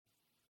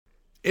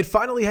It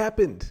finally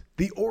happened.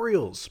 The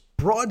Orioles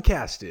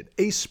broadcasted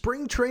a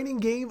spring training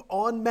game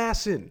on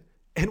MASN,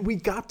 and we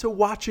got to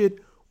watch it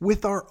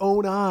with our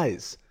own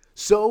eyes.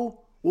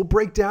 So we'll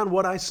break down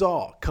what I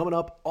saw coming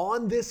up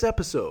on this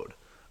episode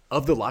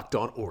of the Locked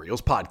On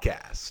Orioles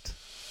podcast.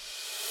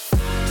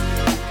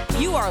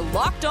 You are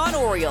Locked On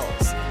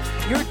Orioles,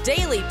 your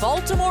daily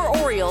Baltimore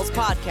Orioles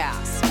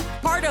podcast.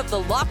 Part of the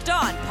Locked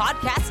On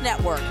Podcast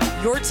Network,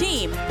 your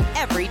team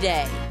every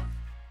day.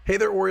 Hey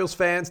there, Orioles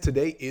fans.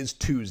 Today is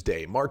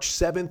Tuesday, March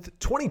 7th,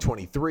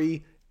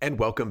 2023, and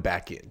welcome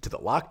back into the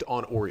Locked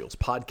On Orioles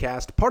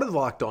podcast, part of the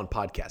Locked On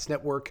Podcast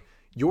Network,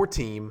 your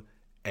team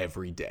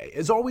every day.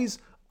 As always,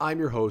 I'm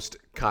your host,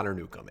 Connor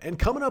Newcomb, and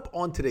coming up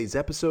on today's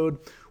episode,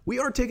 we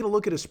are taking a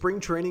look at a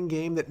spring training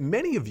game that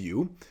many of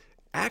you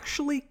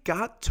actually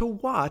got to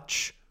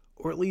watch,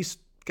 or at least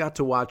got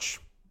to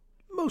watch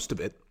most of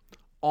it,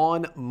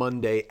 on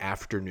Monday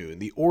afternoon.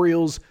 The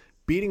Orioles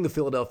beating the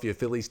Philadelphia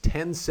Phillies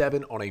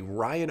 10-7 on a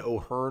Ryan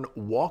O'Hearn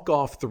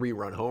walk-off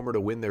 3-run homer to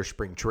win their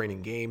spring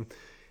training game.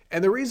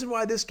 And the reason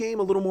why this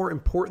game a little more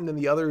important than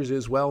the others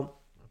is, well,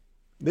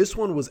 this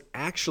one was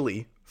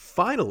actually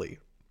finally,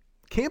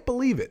 can't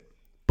believe it,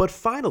 but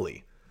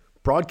finally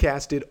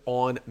broadcasted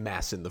on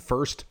MASN, the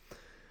first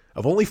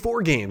of only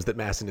 4 games that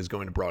MASN is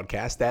going to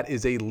broadcast. That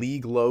is a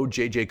league low.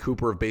 J.J.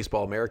 Cooper of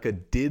Baseball America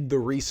did the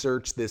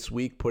research this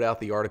week, put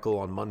out the article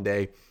on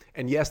Monday.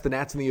 And yes, the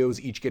Nats and the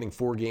O's each getting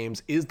 4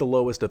 games is the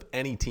lowest of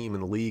any team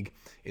in the league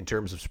in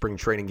terms of spring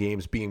training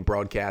games being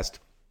broadcast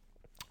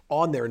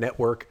on their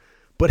network.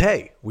 But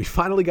hey, we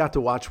finally got to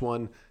watch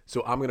one,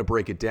 so I'm going to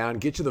break it down,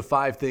 get you the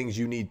 5 things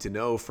you need to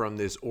know from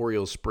this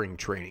Orioles spring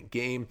training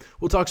game.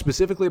 We'll talk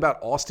specifically about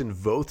Austin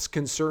Voth's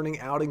concerning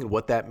outing and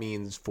what that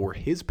means for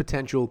his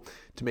potential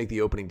to make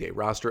the opening day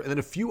roster, and then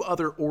a few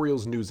other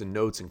Orioles news and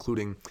notes,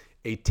 including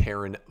a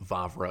Terrin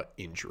Vavra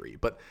injury.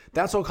 But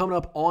that's all coming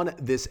up on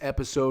this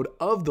episode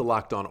of the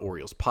Locked On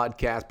Orioles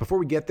podcast. Before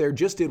we get there,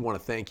 just did want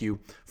to thank you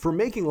for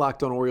making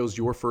Locked On Orioles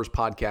your first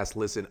podcast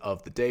listen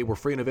of the day. We're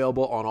free and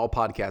available on all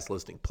podcast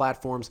listening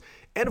platforms.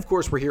 And of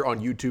course, we're here on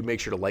YouTube.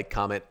 Make sure to like,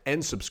 comment,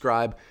 and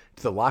subscribe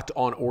to the Locked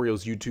On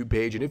Orioles YouTube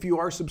page. And if you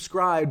are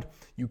subscribed,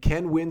 you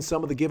can win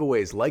some of the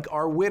giveaways, like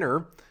our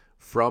winner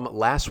from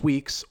last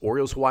week's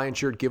Orioles Hawaiian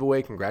shirt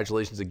giveaway.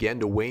 Congratulations again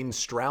to Wayne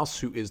Strauss,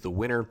 who is the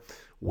winner.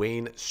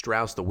 Wayne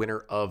Strauss, the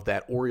winner of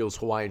that Orioles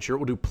Hawaiian shirt.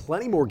 We'll do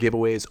plenty more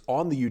giveaways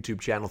on the YouTube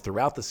channel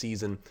throughout the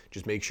season.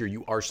 Just make sure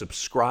you are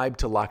subscribed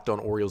to Locked On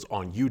Orioles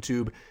on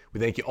YouTube. We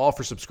thank you all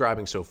for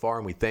subscribing so far,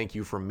 and we thank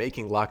you for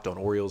making Locked On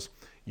Orioles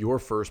your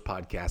first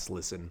podcast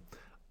listen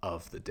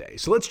of the day.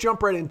 So let's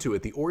jump right into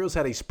it. The Orioles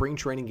had a spring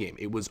training game.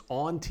 It was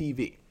on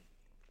TV.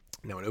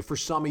 Now, I know for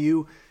some of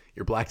you,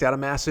 you're blacked out of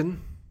MASN,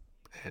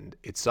 and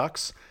it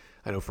sucks.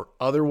 I know for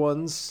other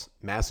ones,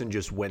 MASN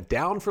just went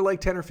down for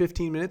like 10 or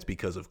 15 minutes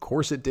because of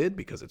course it did,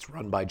 because it's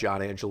run by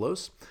John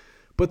Angelos.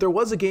 But there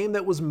was a game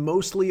that was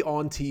mostly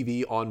on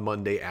TV on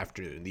Monday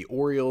afternoon, the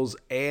Orioles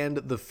and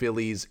the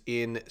Phillies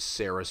in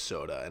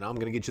Sarasota. And I'm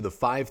going to get you the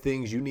 5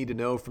 things you need to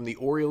know from the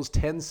Orioles'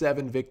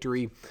 10-7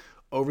 victory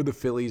over the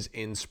Phillies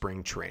in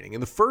spring training.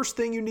 And the first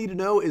thing you need to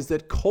know is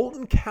that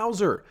Colton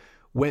Cowser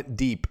went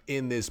deep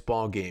in this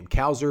ball game.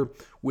 Cowser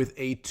with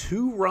a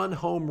 2-run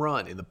home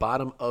run in the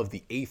bottom of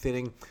the 8th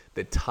inning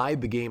that tied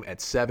the game at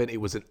 7.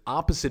 It was an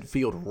opposite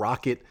field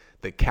rocket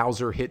that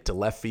Cowser hit to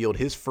left field,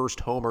 his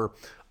first homer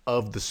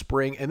of the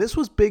spring. And this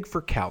was big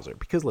for Cowser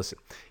because, listen,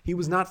 he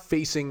was not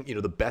facing,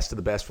 the best of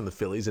the best from the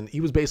Phillies, and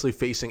he was basically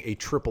facing a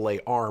AAA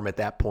arm at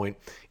that point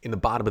in the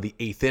bottom of the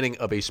 8th inning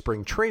of a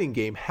spring training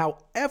game.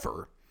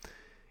 However,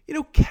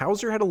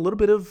 Cowser had a little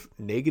bit of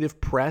negative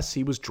press.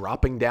 He was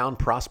dropping down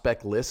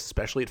prospect lists,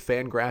 especially at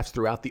Fangraphs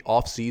throughout the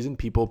offseason.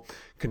 People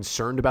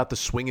concerned about the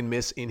swing and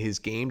miss in his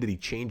game. Did he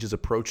change his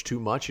approach too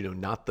much?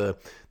 Not the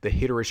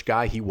hitterish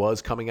guy he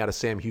was coming out of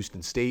Sam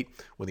Houston State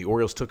when the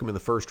Orioles took him in the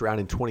first round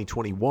in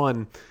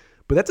 2021.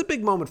 But that's a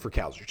big moment for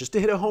Cowser, just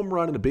to hit a home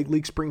run in a big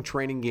league spring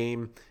training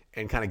game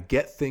and kind of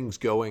get things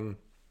going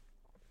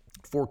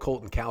for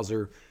Colton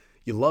Cowser.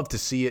 You love to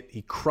see it.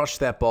 He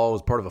crushed that ball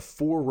as part of a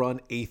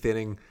 4-run 8th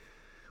inning.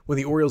 When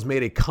the Orioles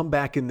made a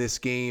comeback in this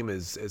game,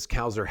 as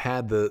Cowser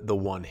had the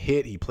one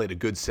hit, he played a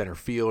good center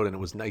field, and it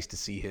was nice to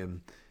see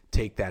him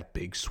take that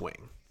big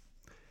swing.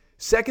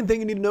 Second thing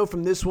you need to know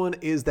from this one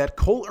is that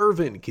Cole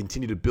Irvin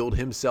continued to build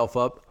himself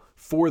up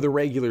for the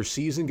regular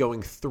season,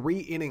 going 3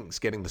 innings,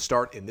 getting the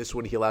start. In this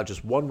one, he allowed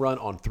just 1 run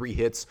on 3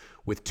 hits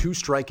with 2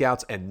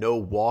 strikeouts and no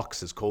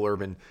walks as Cole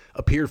Irvin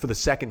appeared for the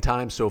second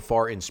time so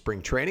far in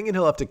spring training, and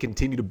he'll have to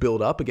continue to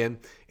build up. Again,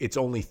 it's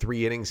only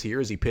 3 innings here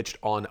as he pitched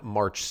on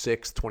March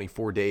 6th,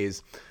 24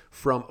 days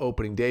from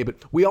opening day.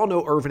 But we all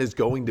know Irvin is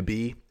going to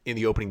be in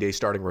the opening day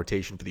starting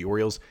rotation for the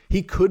Orioles.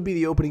 He could be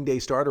the opening day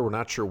starter. We're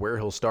not sure where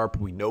he'll start,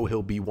 but we know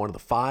he'll be one of the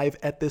 5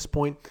 at this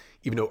point,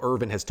 even though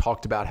Irvin has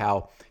talked about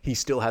how he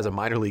still has a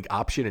minor league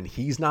option and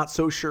he's not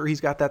so sure he's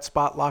got that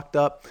spot locked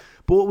up.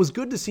 But what was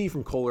good to see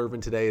from Cole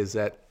Irvin today is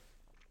that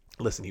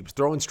Listen, he was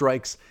throwing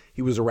strikes.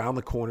 He was around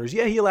the corners.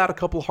 Yeah, he allowed a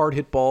couple hard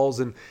hit balls,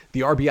 and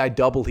the RBI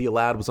double he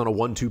allowed was on a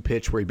 1-2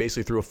 pitch where he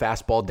basically threw a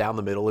fastball down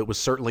the middle. It was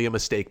certainly a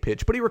mistake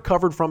pitch, but he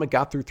recovered from it,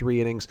 got through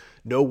 3 innings.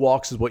 No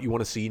walks is what you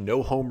want to see.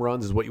 No home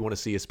runs is what you want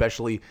to see,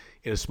 especially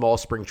in a small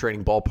spring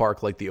training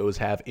ballpark like the O's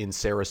have in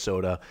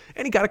Sarasota.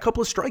 And he got a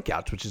couple of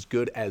strikeouts, which is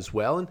good as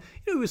well. And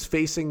he was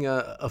facing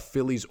a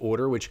Phillies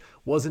order, which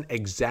wasn't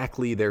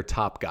exactly their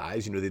top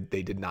guys.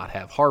 They did not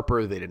have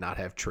Harper. They did not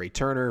have Trey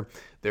Turner.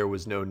 There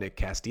was no Nick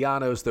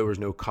Castellanos. There was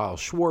no Kyle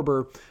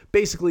Schwarber.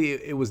 Basically,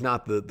 it was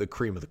not the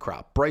cream of the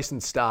crop.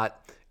 Bryson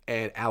Stott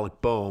and Alec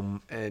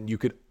Boehm, and you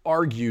could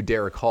argue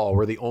Derek Hall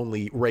were the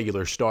only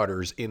regular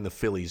starters in the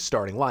Phillies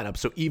starting lineup.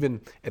 So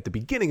even at the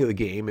beginning of the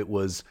game, it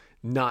was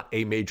not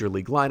a major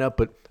league lineup,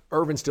 but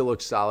Irvin still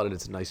looks solid, and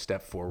it's a nice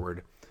step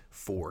forward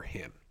for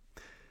him.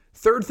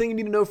 Third thing you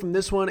need to know from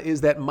this one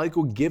is that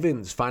Michael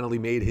Givens finally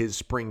made his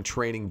spring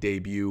training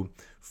debut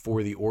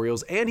for the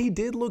Orioles, and he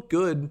did look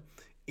good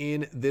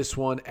in this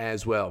one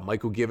as well.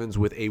 Michael Givens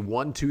with a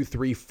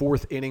 1-2-3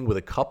 fourth inning with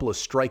a couple of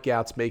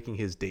strikeouts making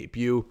his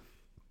debut.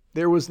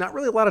 There was not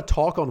really a lot of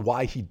talk on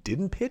why he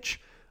didn't pitch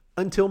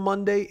until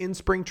Monday in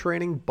spring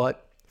training,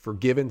 but for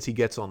Givens, he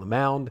gets on the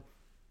mound.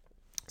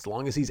 As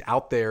long as he's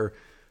out there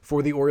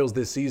for the Orioles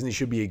this season, he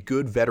should be a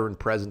good veteran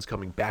presence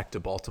coming back to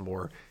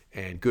Baltimore,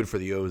 and good for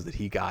the O's that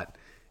he got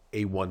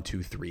a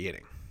 1-2-3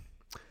 inning.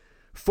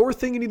 Fourth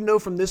thing you need to know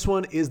from this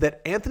one is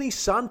that Anthony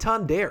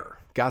Santander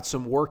got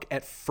some work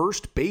at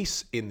first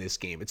base in this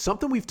game. It's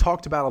something we've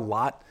talked about a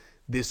lot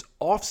this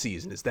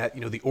offseason, is that,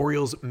 the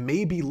Orioles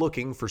may be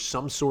looking for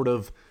some sort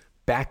of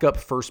backup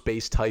first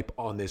base type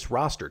on this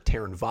roster.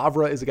 Terrin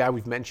Vavra is a guy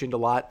we've mentioned a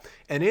lot,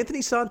 and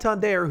Anthony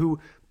Santander, who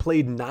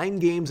played 9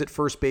 games at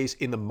first base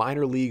in the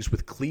minor leagues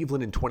with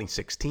Cleveland in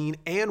 2016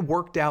 and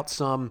worked out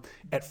some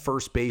at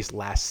first base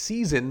last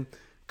season,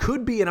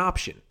 could be an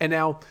option. And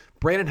now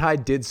Brandon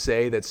Hyde did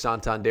say that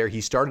Santander,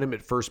 he started him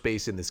at first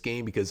base in this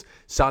game because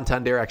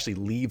Santander actually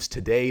leaves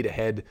today to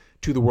head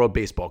to the World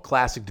Baseball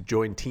Classic to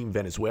join Team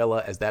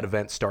Venezuela as that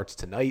event starts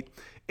tonight.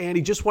 And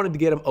he just wanted to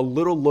get him a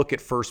little look at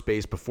first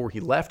base before he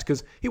left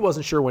because he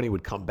wasn't sure when he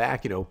would come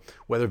back.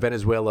 Whether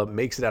Venezuela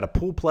makes it out of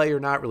pool play or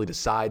not really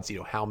decides,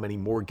 how many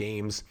more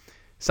games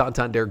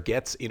Santander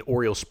gets in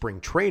Orioles spring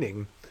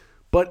training.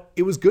 But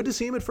it was good to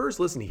see him at first.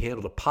 Listen, he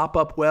handled a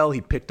pop-up well. He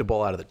picked the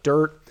ball out of the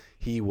dirt.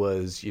 He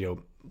was,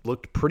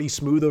 looked pretty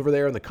smooth over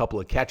there in the couple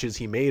of catches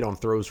he made on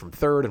throws from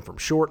third and from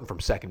short and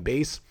from second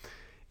base.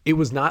 It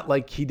was not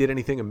like he did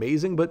anything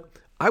amazing, but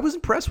I was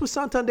impressed with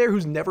Santander,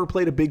 who's never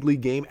played a big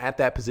league game at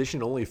that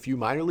position, only a few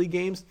minor league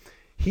games.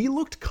 He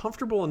looked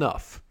comfortable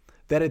enough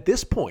that at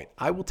this point,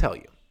 I will tell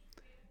you,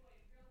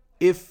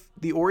 if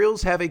the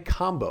Orioles have a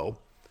combo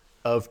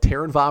of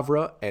Terrin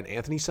Vavra and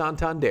Anthony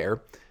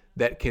Santander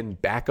that can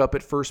back up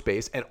at first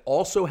base, and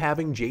also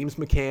having James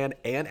McCann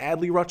and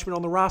Adley Rutschman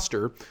on the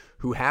roster,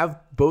 who have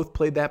both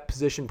played that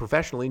position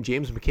professionally, and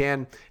James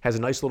McCann has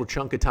a nice little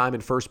chunk of time in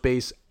first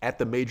base at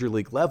the major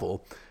league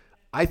level,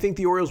 I think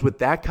the Orioles with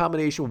that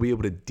combination will be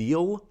able to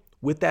deal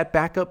with that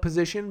backup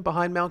position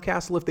behind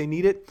Mountcastle if they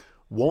need it,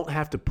 won't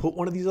have to put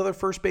one of these other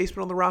first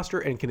basemen on the roster,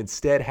 and can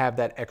instead have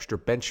that extra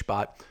bench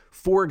spot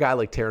for a guy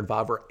like Terrin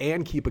Vavra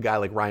and keep a guy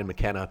like Ryan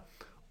McKenna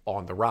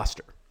on the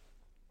roster.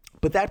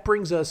 But that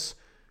brings us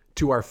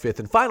to our fifth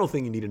and final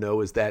thing you need to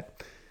know, is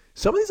that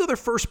some of these other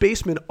first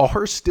basemen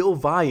are still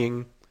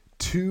vying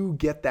to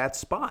get that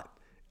spot.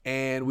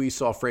 And we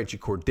saw Franchy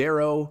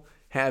Cordero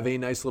have a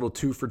nice little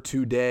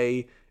 2-for-2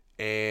 day.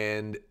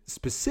 And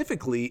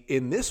specifically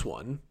in this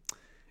one,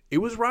 it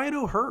was Ryan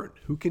O'Hearn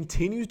who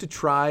continues to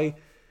try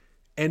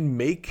and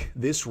make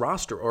this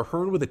roster.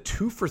 O'Hearn with a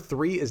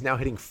 2-for-3 is now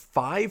hitting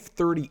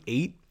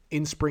 .538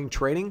 in spring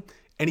training.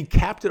 And he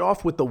capped it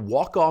off with the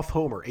walk-off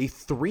homer, a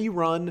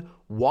 3-run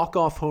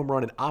walk-off home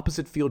run, an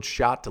opposite field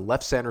shot to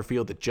left center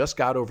field that just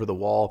got over the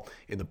wall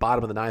in the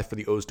bottom of the ninth for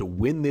the O's to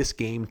win this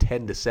game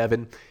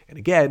 10-7. And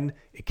again,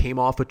 it came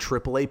off a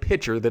AAA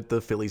pitcher that the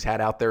Phillies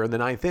had out there in the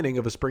ninth inning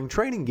of a spring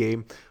training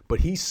game, but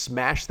he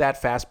smashed that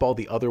fastball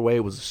the other way.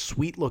 It was a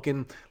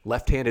sweet-looking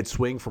left-handed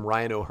swing from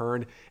Ryan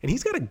O'Hearn, and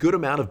he's got a good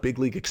amount of big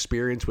league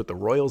experience with the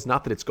Royals.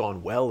 Not that it's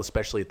gone well,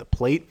 especially at the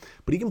plate,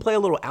 but he can play a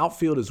little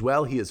outfield as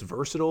well. He is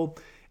versatile.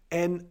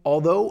 And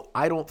although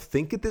I don't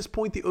think at this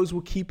point the O's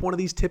will keep one of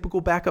these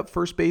typical backup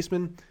first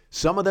basemen,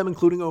 some of them,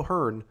 including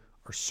O'Hearn,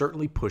 are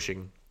certainly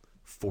pushing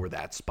for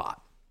that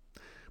spot.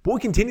 But we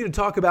continue to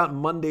talk about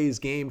Monday's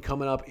game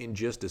coming up in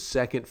just a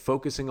second,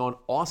 focusing on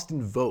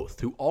Austin Voth,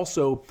 who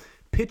also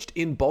pitched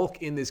in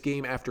bulk in this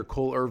game after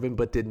Cole Irvin,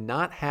 but did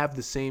not have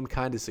the same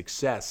kind of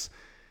success.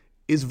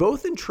 Is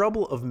Voth in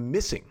trouble of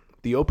missing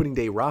the opening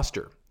day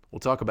roster?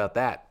 We'll talk about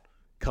that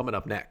coming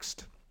up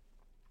next.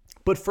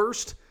 But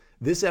first,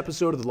 this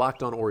episode of the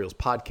Locked On Orioles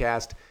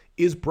podcast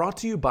is brought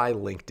to you by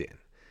LinkedIn.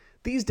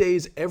 These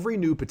days, every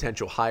new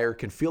potential hire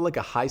can feel like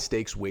a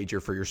high-stakes wager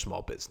for your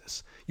small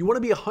business. You want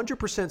to be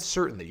 100%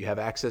 certain that you have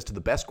access to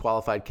the best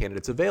qualified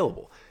candidates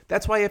available.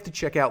 That's why you have to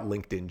check out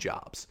LinkedIn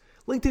Jobs.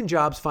 LinkedIn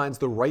Jobs finds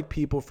the right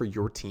people for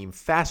your team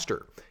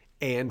faster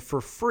and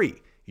for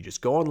free. You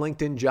just go on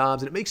LinkedIn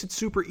Jobs, and it makes it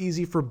super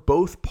easy for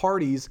both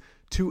parties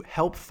to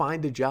help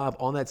find a job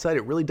on that site.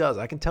 It really does.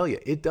 I can tell you,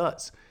 it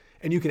does.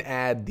 And you can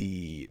add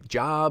the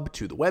job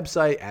to the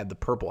website, add the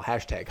purple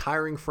hashtag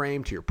hiring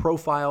frame to your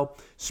profile,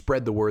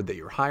 spread the word that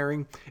you're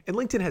hiring. And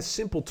LinkedIn has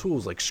simple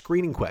tools like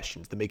screening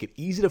questions that make it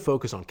easy to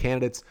focus on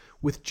candidates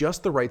with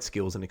just the right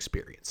skills and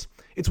experience.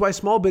 It's why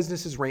small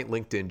businesses rank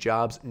LinkedIn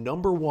Jobs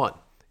 #1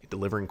 in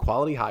delivering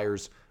quality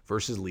hires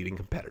versus leading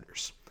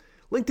competitors.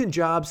 LinkedIn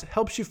Jobs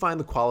helps you find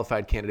the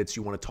qualified candidates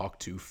you want to talk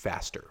to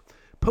faster.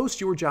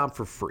 Post your job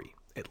for free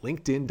at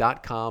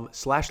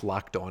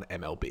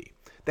linkedin.com/lockedonmlb.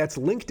 That's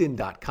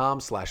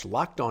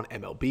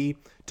linkedin.com/lockedonmlb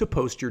to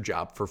post your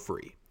job for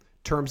free.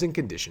 Terms and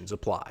conditions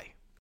apply.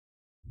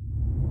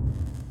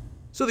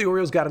 So the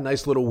Orioles got a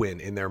nice little win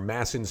in their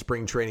MASN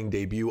spring training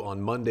debut on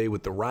Monday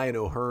with the Ryan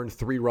O'Hearn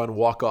 3-run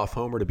walk-off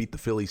homer to beat the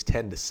Phillies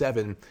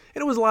 10-7. And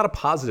it was a lot of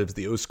positives.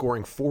 The O's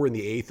scoring 4 in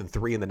the 8th and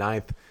 3 in the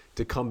 9th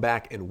to come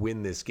back and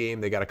win this game.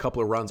 They got a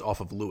couple of runs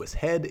off of Lewis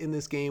Head in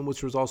this game,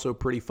 which was also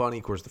pretty funny.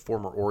 Of course, the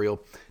former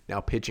Oriole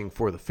now pitching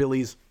for the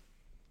Phillies.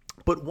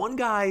 But one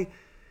guy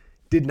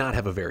did not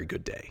have a very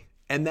good day,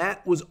 and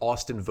that was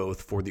Austin Voth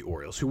for the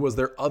Orioles, who was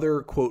their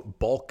other, quote,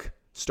 bulk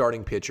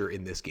starting pitcher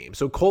in this game.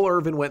 So Cole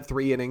Irvin went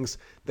 3 innings,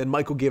 then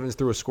Michael Givens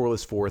threw a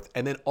scoreless 4th,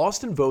 and then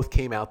Austin Voth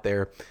came out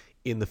there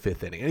in the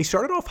 5th inning. And he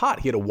started off hot.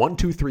 He had a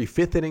 1-2-3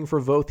 5th inning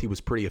for Voth. He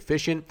was pretty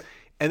efficient.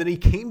 And then he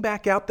came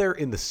back out there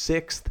in the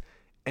 6th,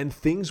 and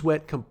things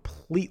went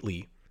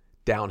completely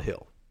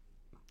downhill.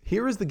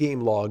 Here is the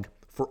game log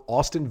for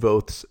Austin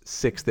Voth's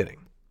 6th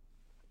inning.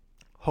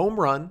 Home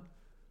run,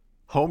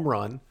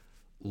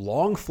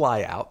 long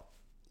fly out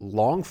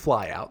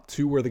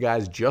to where the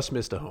guys just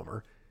missed a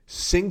homer,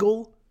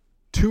 single,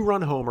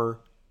 2-run homer,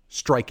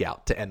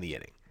 strikeout to end the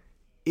inning.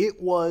 It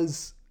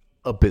was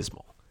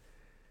abysmal.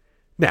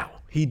 Now,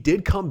 he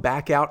did come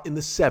back out in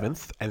the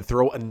 7th and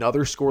throw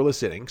another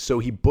scoreless inning, so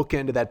he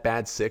bookended that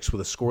bad 6th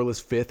with a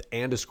scoreless 5th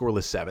and a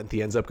scoreless 7th.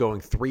 He ends up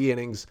going 3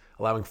 innings,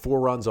 allowing 4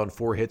 runs on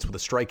 4 hits with a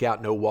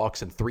strikeout, no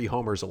walks, and 3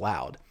 homers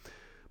allowed.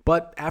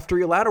 But after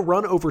he allowed a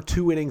run over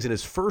 2 innings in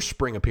his first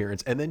spring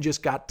appearance and then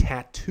just got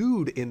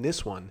tattooed in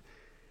this one,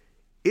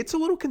 it's a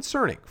little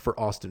concerning for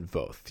Austin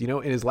Voth. You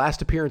know, in his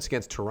last appearance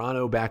against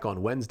Toronto back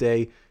on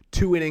Wednesday,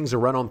 2 innings, a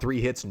run on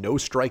 3 hits, no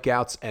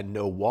strikeouts, and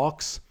no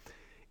walks.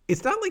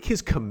 It's not like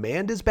his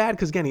command is bad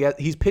because, again,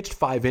 he's pitched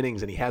 5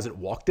 innings and he hasn't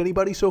walked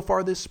anybody so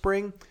far this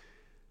spring.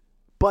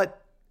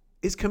 But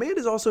his command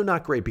is also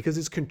not great because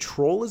his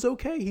control is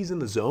okay. He's in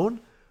the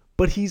zone,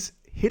 but he's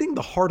hitting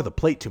the heart of the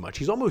plate too much.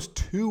 He's almost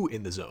 2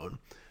 in the zone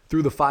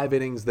through the 5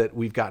 innings that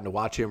we've gotten to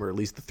watch him, or at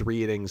least the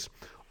 3 innings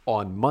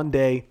on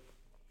Monday.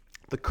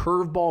 The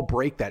curveball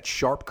break, that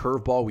sharp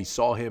curveball we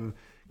saw him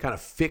kind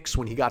of fix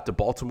when he got to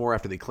Baltimore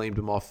after they claimed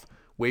him off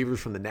waivers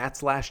from the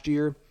Nats last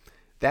year.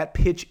 That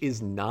pitch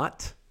is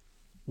not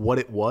what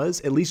it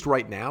was, at least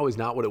right now, is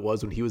not what it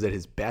was when he was at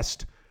his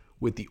best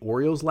with the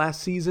Orioles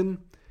last season.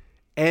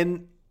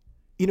 And,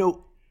 you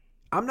know,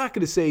 I'm not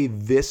going to say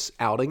this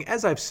outing,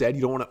 as I've said,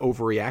 you don't want to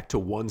overreact to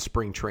one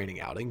spring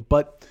training outing,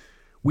 but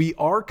we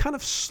are kind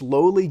of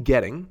slowly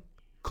getting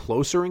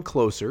closer and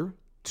closer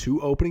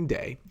to opening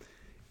day.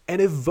 And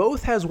if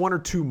Voth has 1 or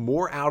 2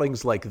 more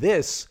outings like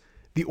this,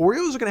 the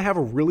Orioles are going to have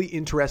a really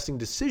interesting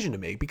decision to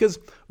make because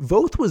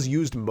Voth was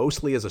used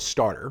mostly as a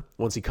starter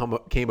once he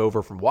came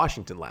over from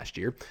Washington last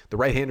year. The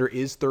right-hander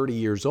is 30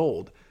 years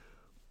old.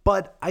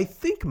 But I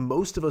think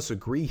most of us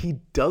agree he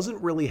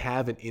doesn't really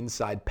have an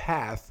inside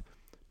path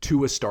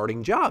to a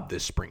starting job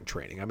this spring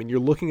training. I mean, you're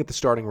looking at the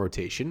starting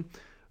rotation.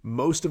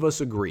 Most of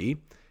us agree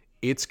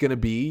it's going to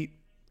be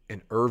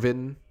an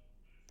Irvin,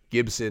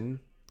 Gibson,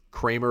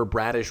 Kramer,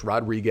 Bradish,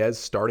 Rodriguez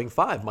starting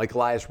 5. Mike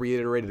Elias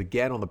reiterated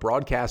again on the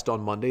broadcast on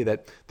Monday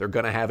that they're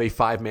going to have a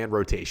 5-man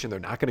rotation. They're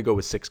not going to go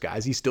with 6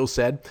 guys. He still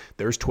said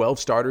there's 12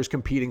 starters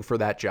competing for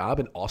that job,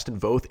 and Austin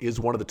Voth is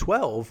one of the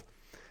 12.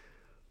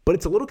 But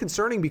it's a little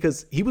concerning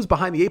because he was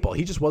behind the 8 ball.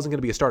 He just wasn't going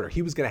to be a starter.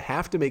 He was going to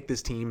have to make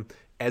this team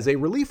as a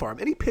relief arm.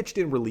 And he pitched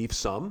in relief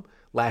some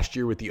last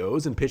year with the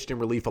O's and pitched in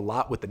relief a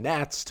lot with the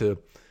Nats to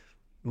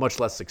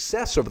much less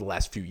success over the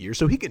last few years.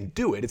 So he can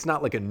do it. It's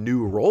not like a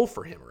new role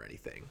for him or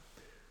anything.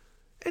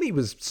 And he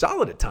was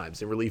solid at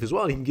times in relief as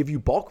well. He can give you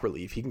bulk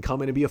relief. He can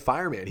come in and be a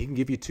fireman. He can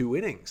give you 2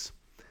 innings.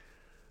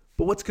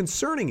 But what's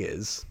concerning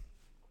is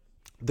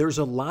there's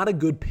a lot of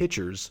good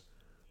pitchers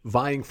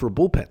vying for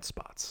bullpen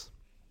spots.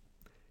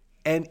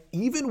 And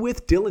even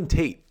with Dylan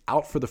Tate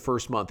out for the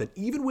first month, and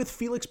even with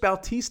Felix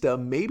Bautista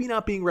maybe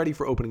not being ready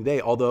for opening day,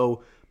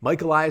 although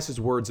Mike Elias'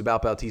 words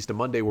about Bautista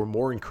Monday were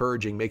more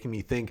encouraging, making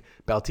me think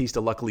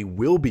Bautista luckily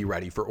will be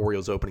ready for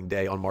Orioles opening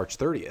day on March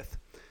 30th.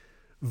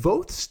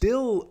 Voth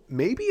still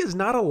maybe is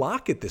not a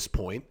lock at this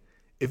point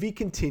if he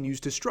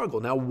continues to struggle.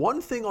 Now,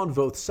 one thing on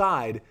Voth's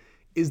side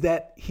is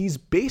that he's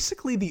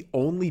basically the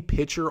only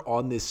pitcher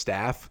on this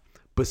staff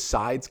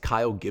besides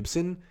Kyle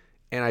Gibson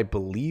and I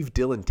believe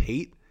Dylan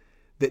Tate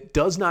that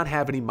does not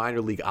have any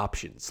minor league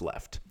options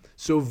left.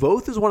 So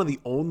Voth is one of the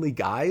only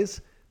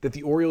guys that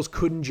the Orioles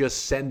couldn't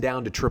just send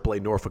down to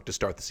AAA Norfolk to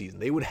start the season.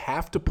 They would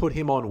have to put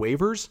him on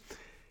waivers.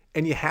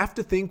 And you have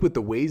to think with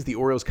the ways the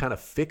Orioles kind of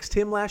fixed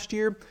him last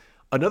year,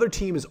 another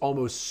team is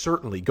almost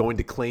certainly going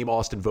to claim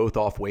Austin Voth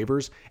off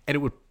waivers, and it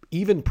would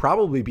even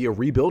probably be a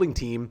rebuilding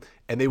team,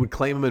 and they would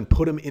claim him and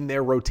put him in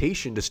their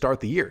rotation to start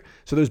the year.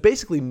 So there's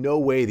basically no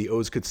way the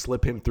O's could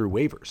slip him through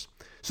waivers.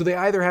 So they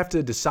either have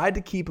to decide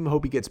to keep him,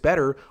 hope he gets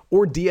better,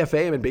 or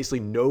DFA him and basically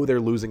know they're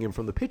losing him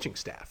from the pitching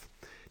staff.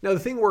 Now, the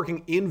thing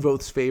working in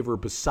Voth's favor,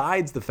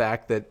 besides the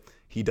fact that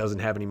he doesn't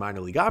have any minor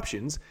league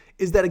options,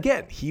 is that,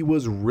 again, he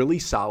was really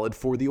solid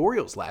for the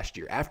Orioles last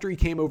year. After he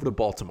came over to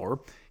Baltimore,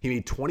 he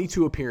made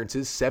 22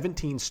 appearances,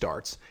 17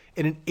 starts,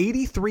 and in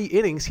 83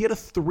 innings, he had a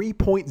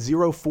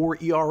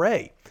 3.04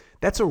 ERA.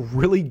 That's a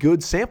really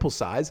good sample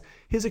size.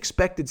 His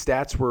expected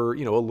stats were,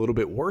 a little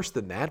bit worse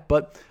than that,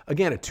 but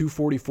again, a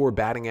 244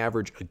 batting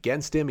average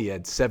against him. He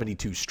had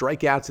 72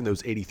 strikeouts in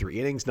those 83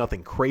 innings.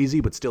 Nothing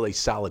crazy, but still a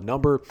solid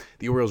number.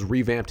 The Orioles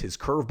revamped his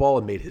curveball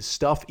and made his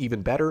stuff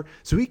even better,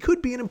 so he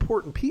could be an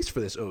important piece for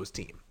this O's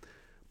team.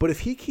 But if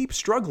he keeps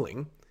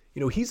struggling,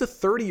 he's a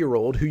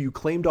 30-year-old who you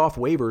claimed off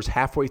waivers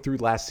halfway through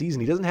last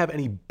season. He doesn't have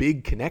any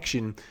big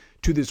connection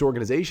to this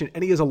organization,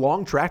 and he has a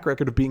long track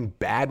record of being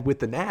bad with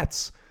the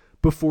Nats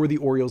before the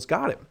Orioles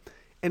got him.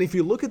 And if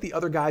you look at the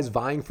other guys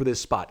vying for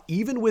this spot,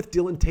 even with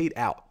Dylan Tate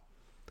out,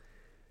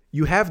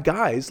 you have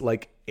guys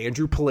like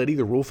Andrew Politi,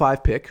 the Rule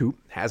 5 pick, who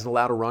hasn't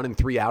allowed a run in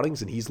 3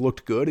 outings, and he's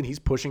looked good, and he's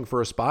pushing for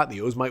a spot.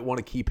 The O's might want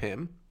to keep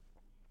him.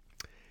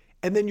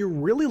 And then you're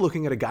really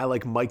looking at a guy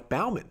like Mike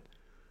Baumann,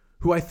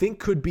 who I think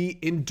could be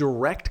in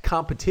direct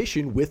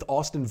competition with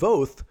Austin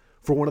Voth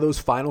for one of those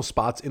final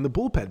spots in the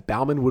bullpen.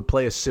 Baumann would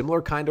play a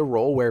similar kind of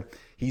role where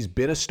he's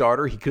been a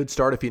starter. He could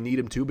start if you need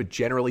him to, but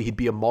generally he'd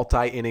be a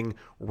multi-inning,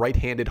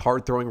 right-handed,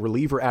 hard-throwing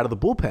reliever out of the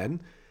bullpen.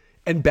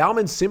 And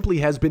Baumann simply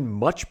has been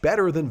much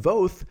better than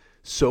Voth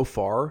so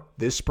far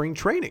this spring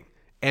training.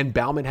 And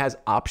Baumann has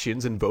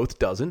options and Voth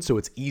doesn't, so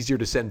it's easier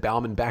to send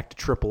Baumann back to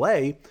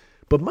AAA.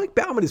 But Mike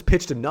Baumann has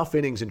pitched enough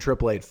innings in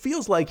AAA. It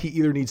feels like he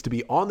either needs to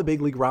be on the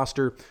big league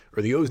roster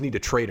or the O's need to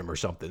trade him or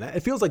something. It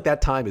feels like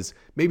that time is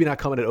maybe not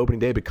coming at opening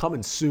day, but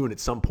coming soon at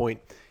some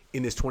point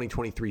in this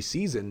 2023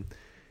 season.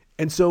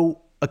 And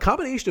so a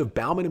combination of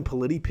Baumann and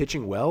Politi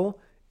pitching well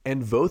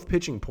and Voth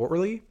pitching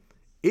poorly,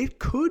 it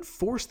could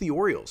force the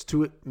Orioles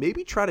to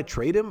maybe try to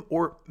trade him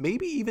or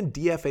maybe even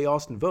DFA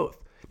Austin Voth.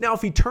 Now,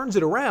 if he turns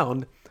it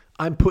around,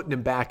 I'm putting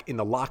him back in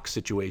the lock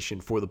situation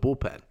for the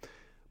bullpen.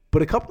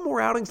 But a couple more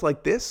outings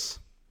like this,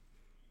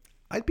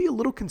 I'd be a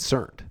little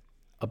concerned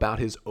about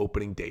his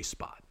opening day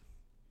spot.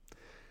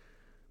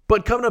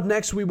 But coming up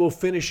next, we will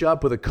finish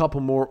up with a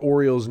couple more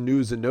Orioles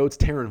news and notes.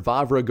 Terrin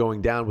Vavra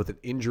going down with an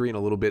injury and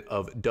a little bit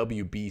of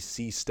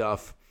WBC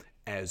stuff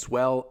as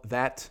well.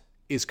 That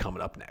is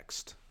coming up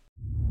next.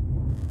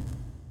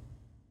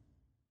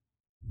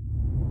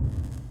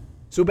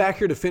 So back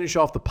here to finish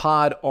off the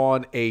pod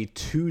on a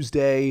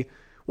Tuesday.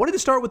 Wanted to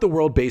start with the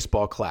World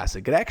Baseball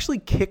Classic. It actually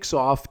kicks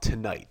off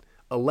tonight.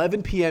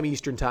 11 p.m.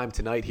 Eastern time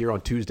tonight here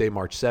on Tuesday,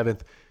 March 7th.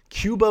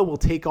 Cuba will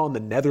take on the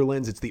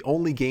Netherlands. It's the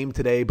only game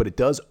today, but it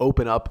does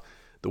open up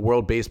the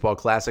World Baseball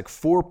Classic.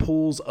 4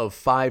 pools of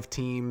 5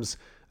 teams.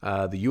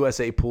 The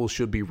USA pool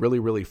should be really,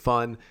 really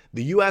fun.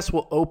 The U.S.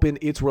 will open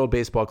its World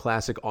Baseball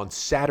Classic on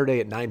Saturday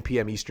at 9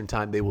 p.m. Eastern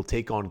time. They will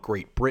take on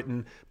Great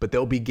Britain, but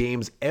there'll be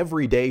games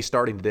every day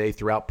starting today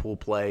throughout pool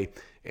play.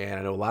 And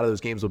I know a lot of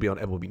those games will be on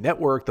MLB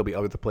Network. There'll be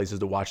other places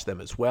to watch them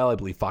as well. I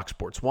believe Fox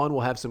Sports 1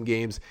 will have some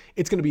games.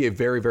 It's going to be a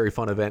very, very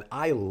fun event.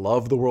 I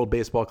love the World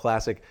Baseball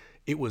Classic.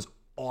 It was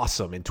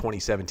awesome in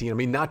 2017. I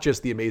mean, not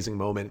just the amazing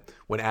moment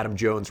when Adam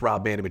Jones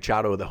robbed Manny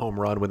Machado of the home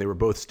run when they were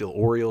both still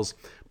Orioles,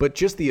 but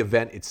just the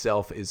event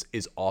itself is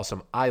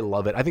awesome. I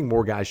love it. I think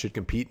more guys should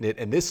compete in it,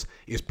 and this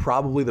is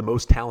probably the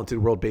most talented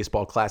World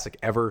Baseball Classic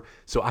ever,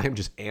 so I am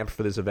just amped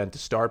for this event to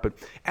start. But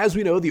as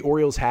we know, the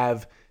Orioles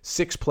have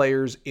 6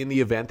 players in the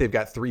event. They've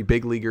got 3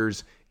 big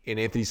leaguers in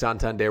Anthony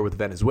Santander with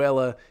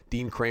Venezuela,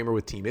 Dean Kramer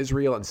with Team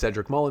Israel, and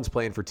Cedric Mullins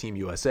playing for Team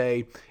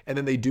USA. And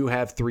then they do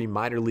have 3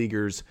 minor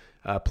leaguers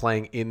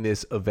playing in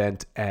this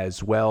event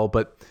as well.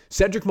 But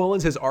Cedric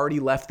Mullins has already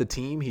left the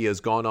team. He has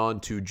gone on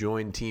to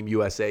join Team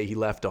USA. He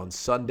left on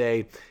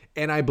Sunday.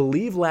 And I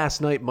believe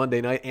last night,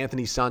 Monday night,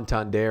 Anthony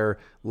Santander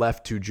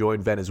left to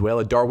join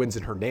Venezuela.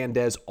 Darwinzon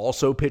Hernandez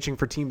also pitching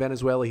for Team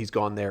Venezuela. He's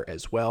gone there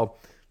as well.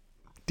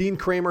 Dean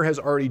Kramer has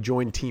already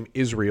joined Team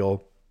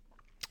Israel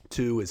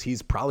too, as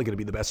he's probably going to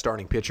be the best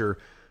starting pitcher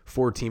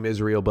for Team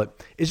Israel.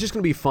 But it's just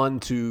going to be fun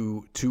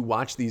to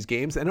watch these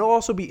games. And it'll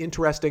also be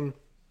interesting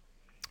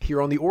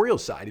here on the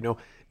Orioles side,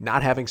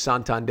 not having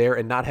Santander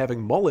and not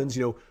having Mullins,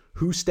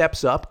 who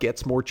steps up,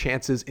 gets more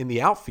chances in the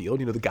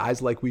outfield. The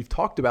guys like we've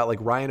talked about, like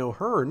Ryan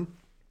O'Hearn,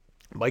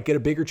 might get a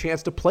bigger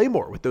chance to play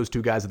more with those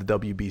 2 guys at the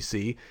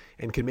WBC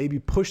and can maybe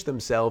push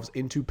themselves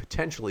into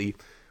potentially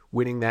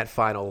winning that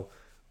final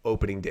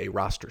opening day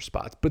roster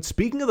spots. But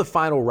speaking of the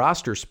final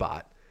roster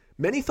spot,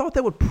 many thought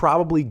that would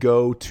probably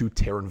go to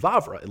Terrin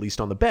Vavra, at least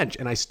on the bench,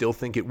 and I still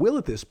think it will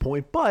at this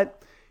point,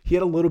 but he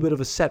had a little bit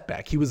of a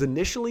setback. He was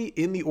initially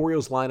in the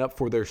Orioles lineup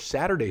for their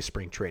Saturday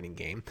spring training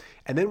game,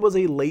 and then was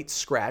a late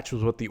scratch,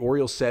 was what the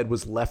Orioles said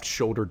was left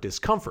shoulder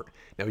discomfort.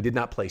 Now, he did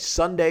not play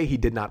Sunday. He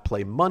did not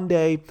play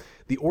Monday.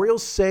 The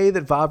Orioles say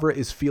that Vavra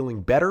is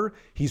feeling better.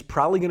 He's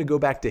probably going to go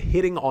back to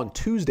hitting on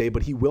Tuesday,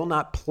 but he will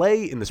not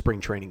play in the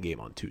spring training game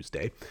on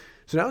Tuesday.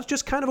 So now it's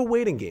just kind of a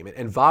waiting game.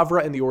 And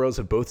Vavra and the Orioles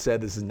have both said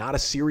this is not a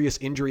serious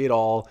injury at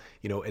all,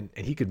 and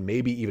he could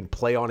maybe even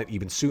play on it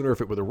even sooner if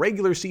it were the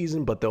regular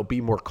season, but they'll be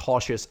more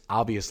cautious,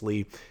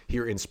 obviously,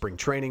 here in spring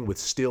training with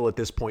still at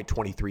this point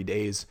 23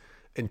 days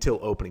until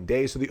opening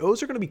day. So the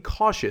O's are going to be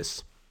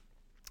cautious,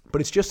 but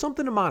it's just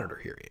something to monitor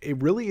here.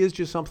 It really is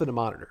just something to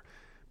monitor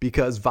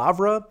because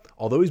Vavra,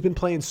 although he's been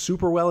playing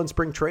super well in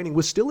spring training,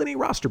 was still in a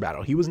roster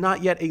battle. He was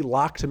not yet a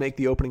lock to make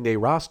the opening day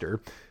roster.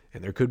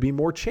 And there could be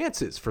more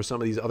chances for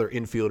some of these other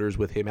infielders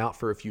with him out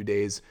for a few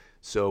days.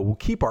 So we'll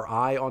keep our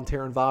eye on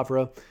Terrin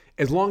Vavra.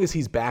 As long as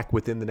he's back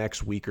within the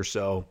next week or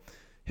so,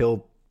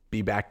 he'll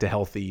be back to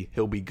healthy.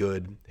 He'll be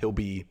good. He'll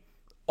be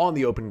on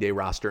the opening day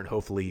roster and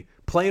hopefully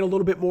playing a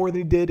little bit more than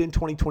he did in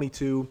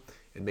 2022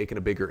 and making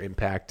a bigger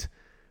impact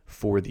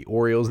for the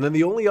Orioles. And then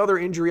the only other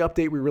injury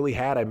update we really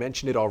had, I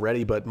mentioned it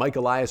already, but Mike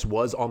Elias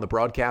was on the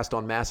broadcast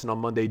on MASN on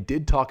Monday,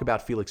 did talk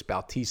about Felix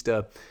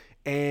Bautista,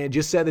 and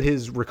just said that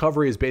his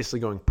recovery is basically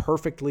going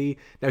perfectly.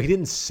 Now, he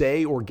didn't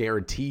say or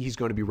guarantee he's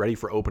going to be ready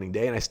for opening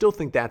day, and I still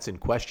think that's in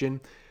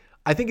question.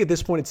 I think at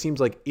this point, it seems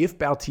like if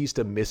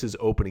Bautista misses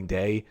opening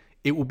day,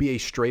 it will be a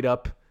straight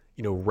up,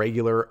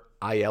 regular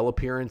IL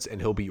appearance, and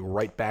he'll be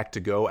right back to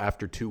go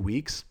after 2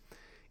 weeks.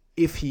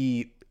 If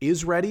he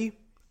is ready,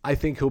 I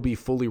think he'll be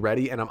fully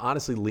ready, and I'm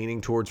honestly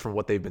leaning towards, from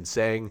what they've been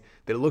saying,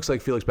 that it looks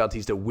like Felix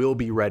Bautista will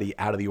be ready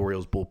out of the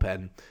Orioles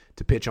bullpen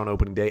to pitch on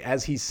opening day.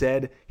 As he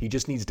said, he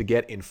just needs to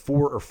get in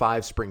 4 or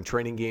 5 spring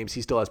training games.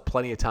 He still has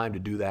plenty of time to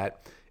do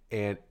that.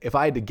 And if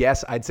I had to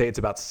guess, I'd say it's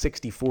about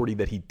 60-40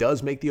 that he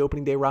does make the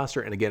opening day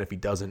roster. And again, if he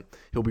doesn't,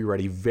 he'll be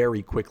ready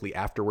very quickly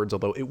afterwards,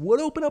 although it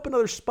would open up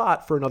another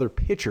spot for another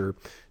pitcher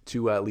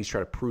to at least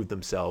try to prove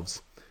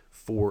themselves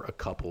for a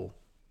couple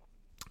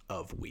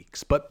of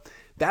weeks. But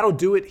that'll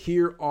do it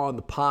here on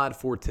the pod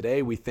for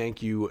today. We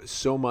thank you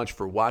so much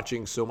for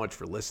watching, so much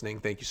for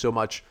listening. Thank you so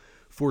much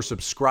for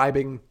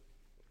subscribing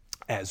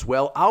as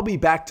well. I'll be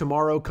back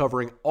tomorrow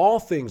covering all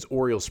things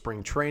Orioles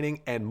spring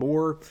training and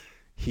more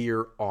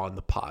here on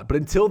the pod. But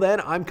until then,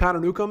 I'm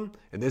Connor Newcomb,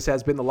 and this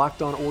has been the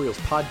Locked On Orioles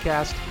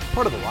podcast,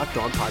 part of the Locked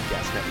On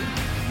Podcast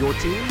Network. Your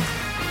team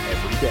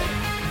every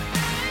day.